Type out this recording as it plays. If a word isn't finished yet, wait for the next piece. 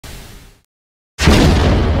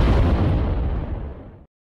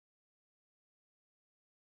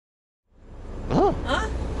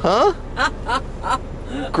Huh?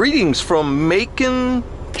 Greetings from Macon,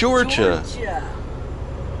 Georgia.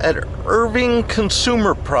 At Irving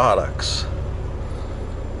Consumer Products.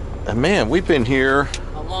 And man, we've been here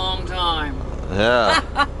a long time. Yeah.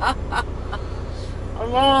 A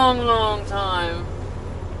long time.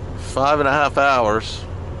 5.5 hours.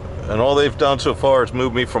 And all they've done so far is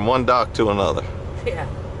move me from one dock to another. Yeah.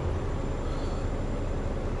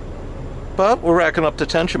 But we're racking up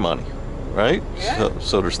detention money, right? Yeah.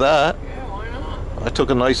 So there's that. Yeah, why not? I took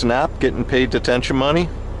a nice nap getting paid detention money.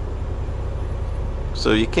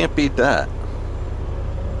 So you can't beat that.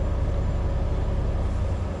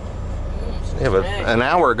 Yeah, but an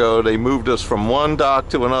hour ago they moved us from one dock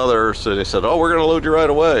to another, so they said, "Oh, we're going to load you right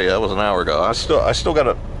away." That was an hour ago. I still got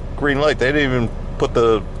a green light. They didn't even put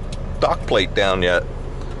the dock plate down yet.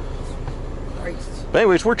 But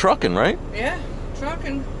anyways, we're trucking, right? Yeah,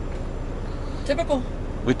 trucking. Typical.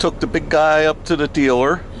 We took the big guy up to the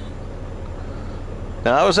dealer.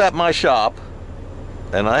 Now I was at my shop,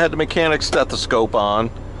 and I had the mechanic stethoscope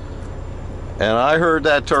on, and I heard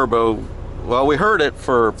that turbo. Well, we heard it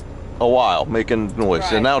for a while making noise,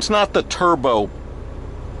 right. And now it's not the turbo,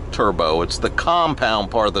 it's the compound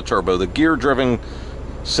part of the turbo, the gear driven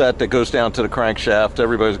set that goes down to the crankshaft.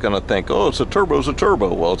 Everybody's gonna think, oh, it's a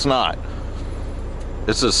turbo. Well, it's not.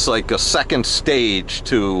 It's just like a second stage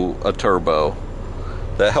to a turbo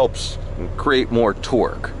that helps create more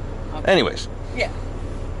torque. Okay. Anyways, yeah,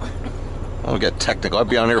 I'll get technical. I'd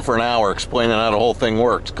be on here for an hour explaining how the whole thing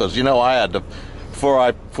worked, because you know I had to, before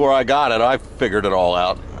I got it, I figured it all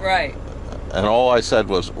out. Right. And all I said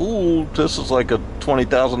was, ooh, this is like a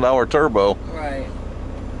 $20,000 turbo. Right.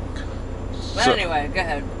 But anyway, go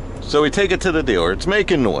ahead. So we take it to the dealer. It's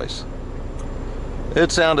making noise.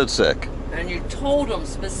 It sounded sick. And you told them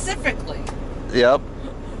specifically. Yep.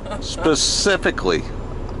 Specifically.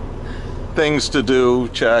 Things to do,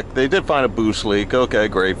 check. They did find a boost leak. Okay,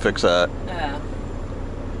 great, fix that. Yeah.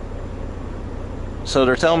 So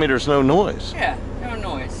they're telling me there's no noise. Yeah, no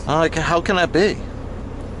noise. I'm like, how can that be?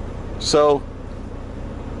 So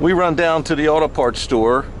we run down to the auto parts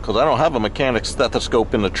store, because I don't have a mechanic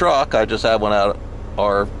stethoscope in the truck. I just have one out at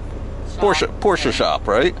our Porsche shop,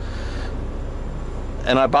 right?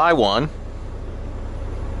 And I buy one,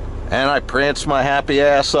 and I prance my happy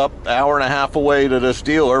ass up 1.5 hours away to this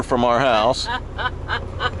dealer from our house.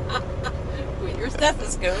 With your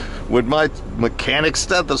stethoscope. With my mechanic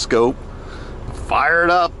stethoscope, fire it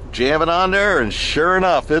up, jam it on there, and sure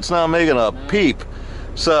enough, it's not making a peep.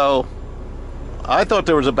 So I thought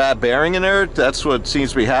there was a bad bearing in there. That's what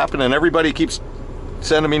seems to be happening. Everybody keeps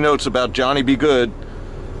sending me notes about Johnny Be Good,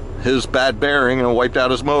 his bad bearing, and wiped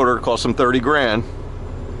out his motor, cost him 30 grand.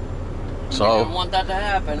 So you didn't want that to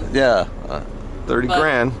happen. Yeah, 30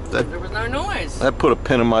 grand. There was no noise. That put a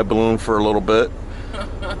pin in my balloon for a little bit.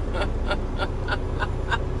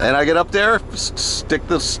 And I get up there, stick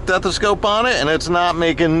the stethoscope on it, and it's not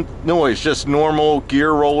making noise. Just normal gear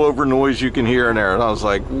rollover noise you can hear in there. And I was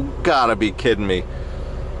like, gotta be kidding me.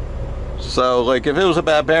 So, like, if it was a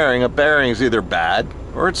bad bearing, a bearing's either bad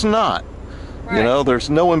or it's not. Right. You know, there's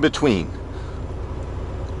no in between.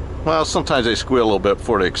 Well, sometimes they squeal a little bit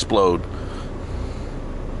before they explode.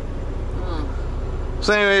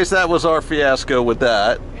 So anyways, that was our fiasco with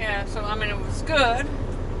that. Yeah, so I mean, it was good.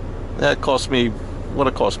 That cost me, what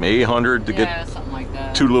it cost me, $800 to get something like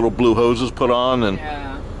that. 2 little blue hoses put on, and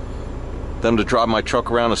them to drive my truck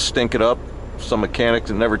around and stink it up. Some mechanic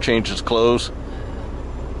that never changed his clothes.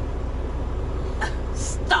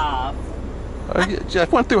 Stop. I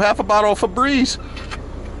went through half a bottle of Febreze.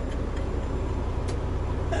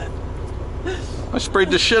 I sprayed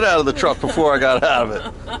the shit out of the truck before I got out of it.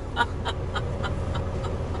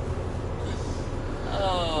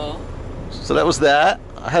 Oh. So that was that.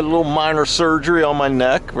 I had a little minor surgery on my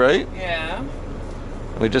neck, right? Yeah.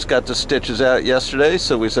 We just got the stitches out yesterday,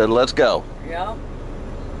 so we said, let's go. Yeah.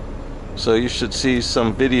 So you should see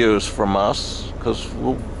some videos from us, because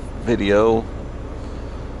we'll video.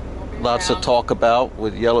 Lots to talk about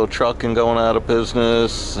with yellow trucking going out of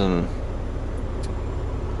business, and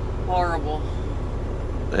horrible.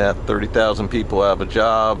 Yeah, 30,000 people have a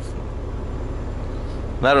job.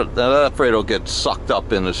 That afraid it'll get sucked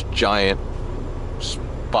up in this giant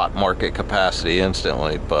spot market capacity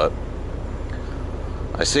instantly, but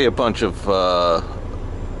I see a bunch of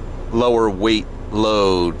lower weight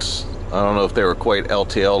loads. I don't know if they were quite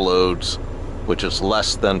LTL loads, which is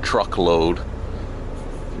less than truckload.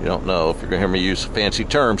 You don't know if you're gonna hear me use fancy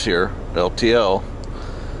terms here. LTL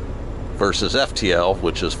versus FTL,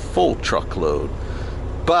 which is full truckload.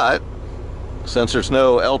 But since there's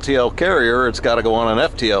no LTL carrier, it's got to go on an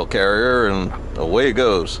FTL carrier, and away it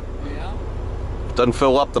goes. Yeah. Doesn't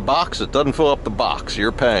fill up the box. It doesn't fill up the box.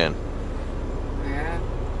 You're paying. Yeah.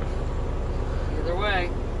 Either way.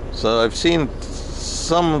 So I've seen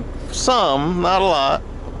some, not a lot.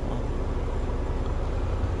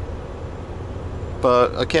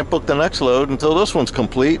 But I can't book the next load until this one's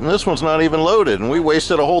complete, and this one's not even loaded, and we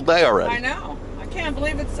wasted a whole day already. I know. I can't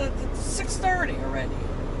believe it's 6:30 already.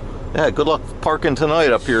 Yeah, good luck parking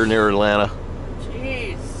tonight up here near Atlanta.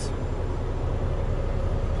 Jeez.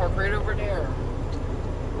 Park right over there.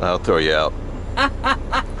 I'll throw you out.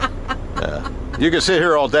 Yeah. You can sit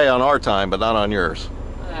here all day on our time, but not on yours.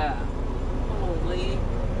 Holy.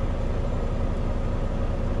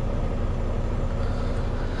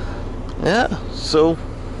 Yeah, so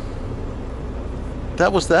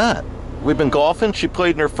that was that. We've been golfing. She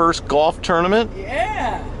played in her first golf tournament.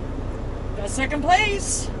 Yeah. Got second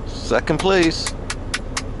place. Second place.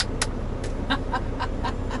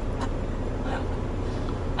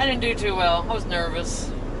 I didn't do too well. I was nervous.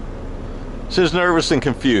 She was nervous and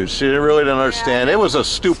confused. She really didn't understand. Yeah, it was a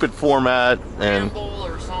stupid format. And scramble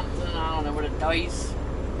or something. I don't know what a dice.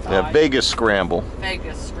 yeah, Vegas scramble.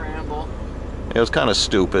 Vegas scramble. It was kind of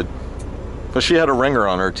stupid. But she had a ringer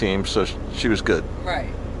on her team, so she was good. Right.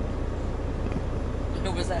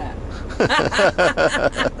 Who was that?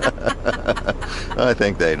 I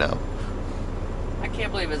think they know. I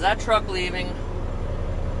can't believe it. Is that truck leaving?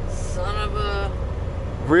 Son of a...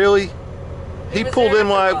 Really? He was pulled there in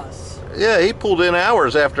after my... us. Yeah, he pulled in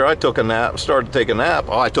hours after I took a nap, started to take a nap.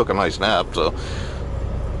 Oh, I took a nice nap, so...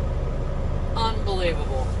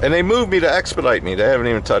 Unbelievable. And they moved me to expedite me. They haven't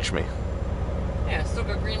even touched me. Yeah, still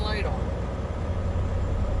got green light on.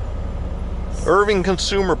 Irving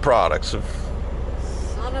Consumer Products.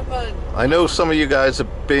 Son of a... I know some of you guys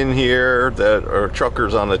have been here that are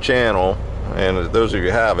truckers on the channel, and those of you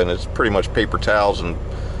who haven't, it's pretty much paper towels and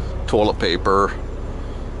toilet paper.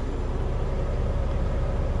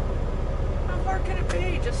 How hard can it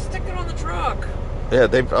be? Just stick it on the truck. Yeah,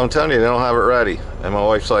 I'm telling you, they don't have it ready. And my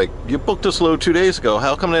wife's like, you booked this load 2 days ago.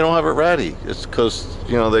 How come they don't have it ready? It's because,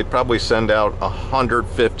 you know, they probably send out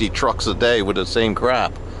 150 trucks a day with the same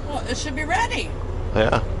crap. Well, it should be ready.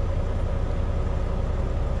 Yeah.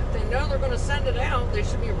 If they know they're going to send it out, they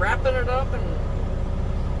should be wrapping it up and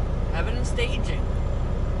having it in staging.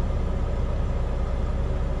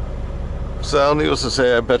 So, needless to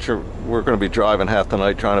say, I bet you we're going to be driving half the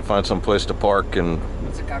night trying to find some place to park in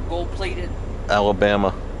What's it got? Gold-plated?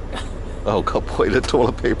 Alabama. Oh, gold-plated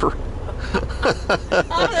toilet paper.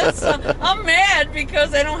 I'm mad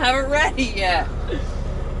because they don't have it ready yet.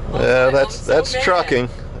 Yeah, that's trucking.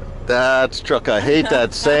 That's truck. I hate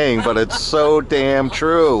that saying, but it's so damn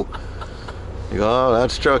true. You go, oh,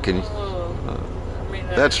 that's trucking.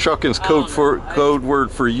 That's trucking's code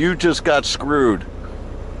word for you just got screwed.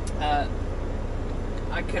 I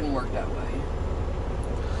couldn't work that way.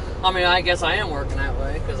 I mean, I guess I am working that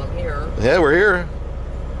way because I'm here. Yeah, we're here.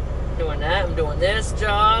 I'm doing that. I'm doing this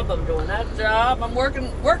job. I'm doing that job. I'm working.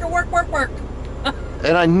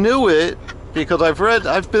 And I knew it because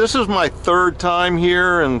this is my third time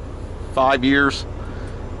here in 5 years,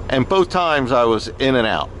 and both times I was in and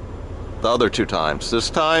out. The other 2 times.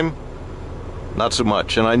 This time, not so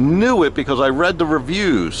much. And I knew it because I read the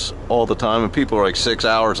reviews all the time, and people are like 6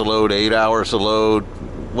 hours a load, 8 hours a load.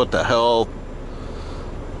 What the hell?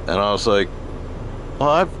 And I was like, well,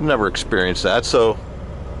 I've never experienced that, so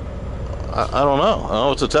I don't know. I don't know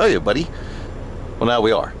what to tell you, buddy. Well, now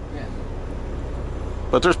we are. Yeah.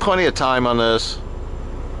 But there's plenty of time on this.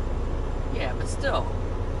 Yeah, but still,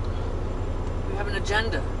 we have an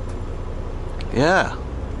agenda. Yeah.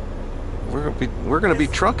 We're gonna be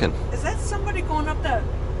trucking. Is that somebody going up that?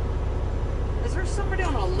 Is there somebody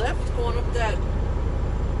on a lift going up that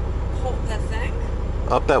thing?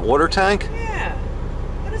 Up that water tank? Yeah.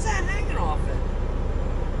 What is that hanging off it?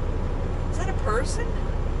 Is that a person?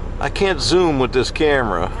 I can't zoom with this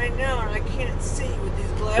camera. I know, and I can't see with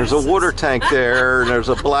these glasses. There's a water tank there, and there's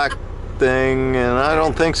a black thing, and I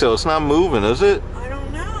don't think so. It's not moving, is it? I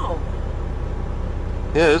don't know.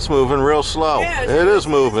 Yeah, it's moving real slow. Yeah, it is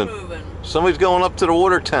moving. Somebody's going up to the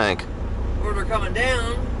water tank. Or they're coming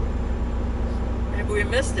down. Maybe we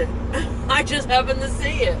missed it. I just happened to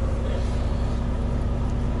see it.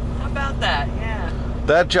 How about that? Yeah.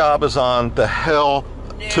 That job is on the hell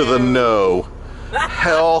to the no.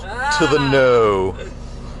 Hell to the no.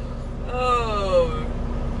 Oh.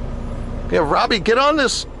 Yeah, Robbie, get on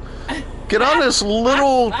this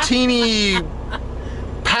little teeny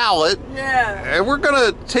pallet. Yeah. And we're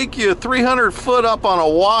gonna take you 300 foot up on a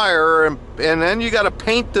wire, and then you got to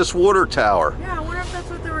paint this water tower. Yeah, I wonder if that's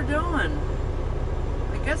what they were doing.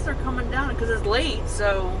 I guess they're coming down because it's late,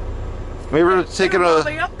 so Maybe we're taking they were a...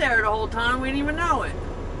 probably up there the whole time. We didn't even know it.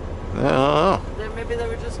 I don't know. Then maybe they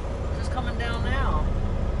were just coming down now.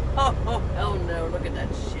 Oh, hell no. Look at that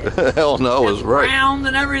shit. Hell no is right. Round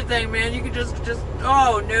and everything, man. You could just,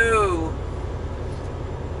 oh no.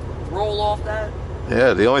 Roll off that.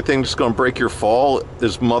 Yeah, the only thing that's going to break your fall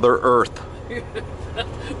is Mother Earth.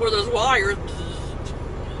 Or those wires.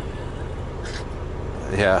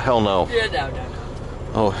 Yeah, hell no. Yeah, no.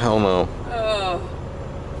 Oh, hell no. Oh.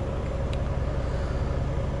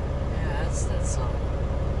 Yeah, that's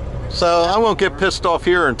something. So I won't get pissed off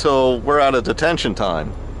here until we're out of detention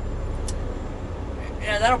time.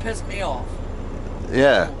 Yeah, that'll piss me off.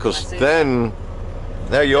 Yeah, because then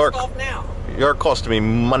now you are costing me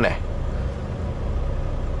money.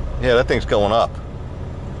 Yeah, that thing's going up.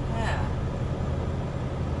 Yeah.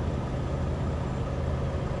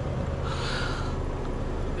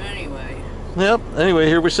 Anyway. Yep. Anyway,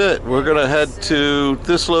 here we sit. We're gonna head to.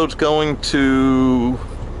 This load's going to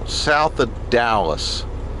south of Dallas.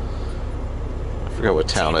 I forget what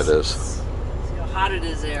town it is. See how hot it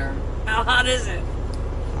is there. How hot is it?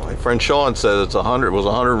 My friend Sean said it's 100. It was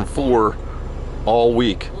 104 all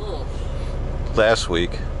week. Ugh. Last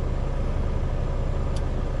week.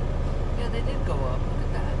 Yeah, they did go up. Look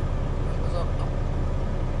at that. It was up.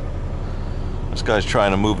 This guy's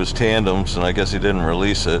trying to move his tandems, and I guess he didn't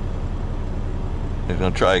release it. He's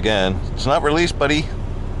gonna try again. It's not released, buddy.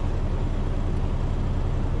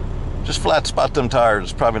 Just flat spot them tires.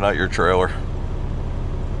 It's probably not your trailer.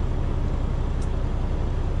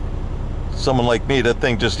 Someone like me, that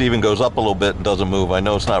thing just even goes up a little bit and doesn't move. I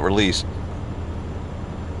know it's not released.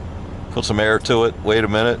 Put some air to it. Wait a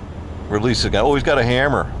minute. Release it. Oh, he's got a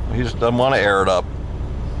hammer. He just doesn't want to air it up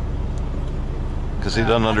because he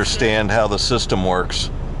doesn't understand how the system works.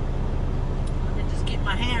 Let me just get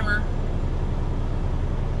my hammer.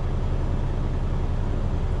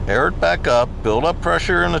 Air it back up, build up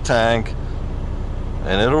pressure in the tank,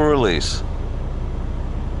 and it'll release.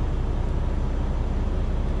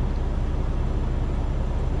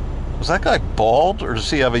 Was that guy bald, or does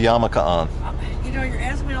he have a yarmulke on? You know, you're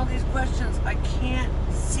asking me all these questions. I can't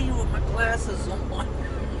see with my glasses on.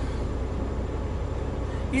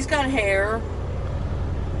 He's got hair.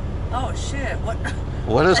 Oh shit!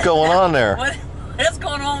 What is going on there? What is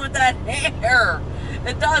going on with that hair?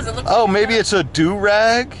 It does. It looks. Oh, like maybe it's a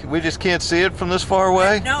do-rag. We just can't see it from this far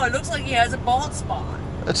away. No, it looks like he has a bald spot.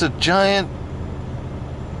 It's a giant.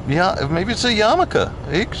 Yeah, maybe it's a yarmulke.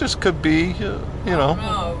 He just could be, you know.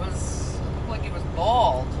 No, it looked like he was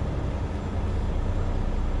bald.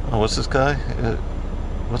 Oh, what's this guy?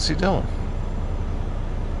 What's he doing?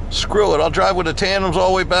 Screw it! I'll drive with the tandems all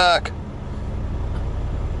the way back.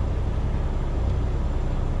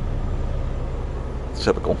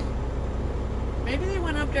 Typical. Maybe they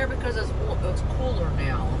went up there because it's cooler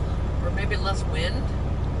now, or maybe less wind.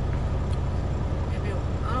 Maybe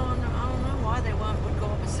I don't know why they would go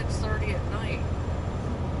up at 6:30 at night.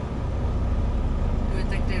 You would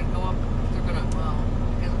think they'd go up if they're gonna. Well,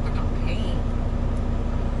 I guess if they're gonna paint.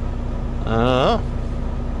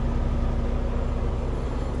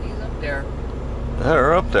 He's up there.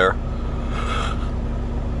 They're up there.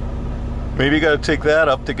 Maybe you got to take that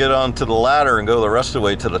up to get onto the ladder and go the rest of the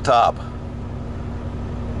way to the top. I'll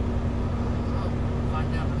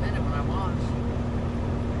find out in a minute when I watch.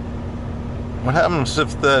 What happens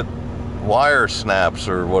if that wire snaps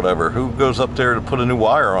or whatever? Who goes up there to put a new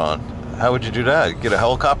wire on? How would you do that? Get a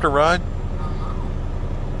helicopter ride?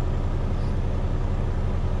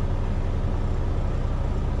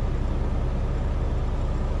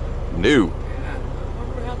 No. Yeah, I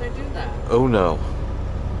wonder how they do that. Oh no.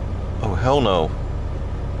 Oh hell no.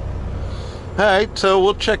 Alright, so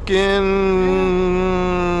we'll check in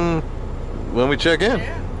when we check in.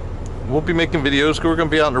 Yeah. We'll be making videos. We're going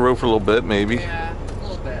to be out on the road for a little bit, maybe. Yeah, a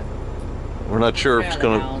little bit. We're not sure if it's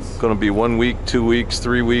going to be 1 week, 2 weeks,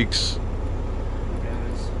 3 weeks,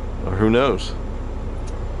 or who knows. See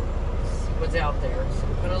what's out there. See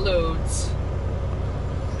what kind of loads.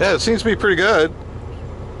 Yeah, it seems to be pretty good.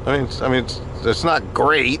 I mean, it's not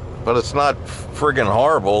great, but it's not friggin'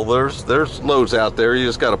 horrible. There's loads out there. You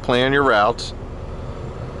just got to plan your routes.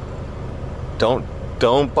 Don't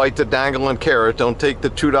bite the dangling carrot. Don't take the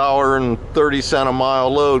 $2.30 a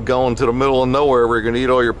mile load going to the middle of nowhere where you're going to eat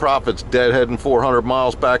all your profits, deadheading 400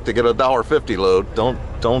 miles back to get a $1.50 load.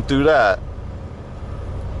 Don't do that.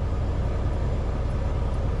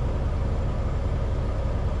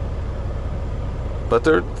 But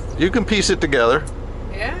you can piece it together.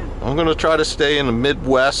 Yeah. I'm going to try to stay in the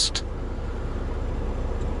Midwest.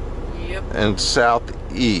 Yep. And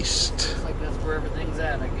Southeast. Looks like that's where everything's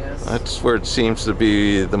at, I guess. That's where it seems to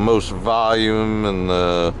be the most volume and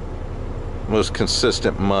most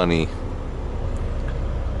consistent money.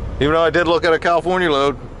 Even though I did look at a California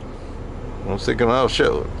load, I was thinking, oh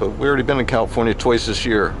shit, but we already been in California twice this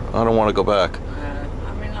year. I don't want to go back.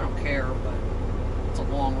 I mean, I don't care, but it's a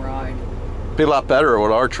long ride. Be a lot better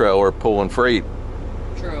with our trailer pulling freight.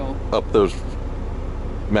 True. Up those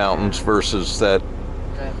mountains versus that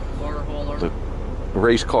Water hauler. the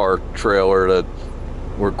race car trailer that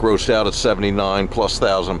we're grossed out at 79 plus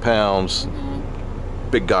thousand pounds.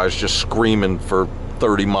 Big guys just screaming for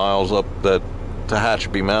 30 miles up that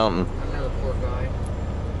Tehachapi Mountain. I know the poor guy.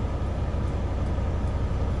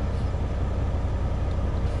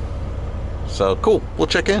 So cool, we'll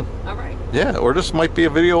check in. All right. Yeah, or this might be a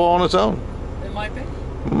video on its own. It might be.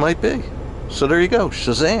 Might be. So there you go,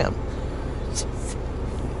 Shazam.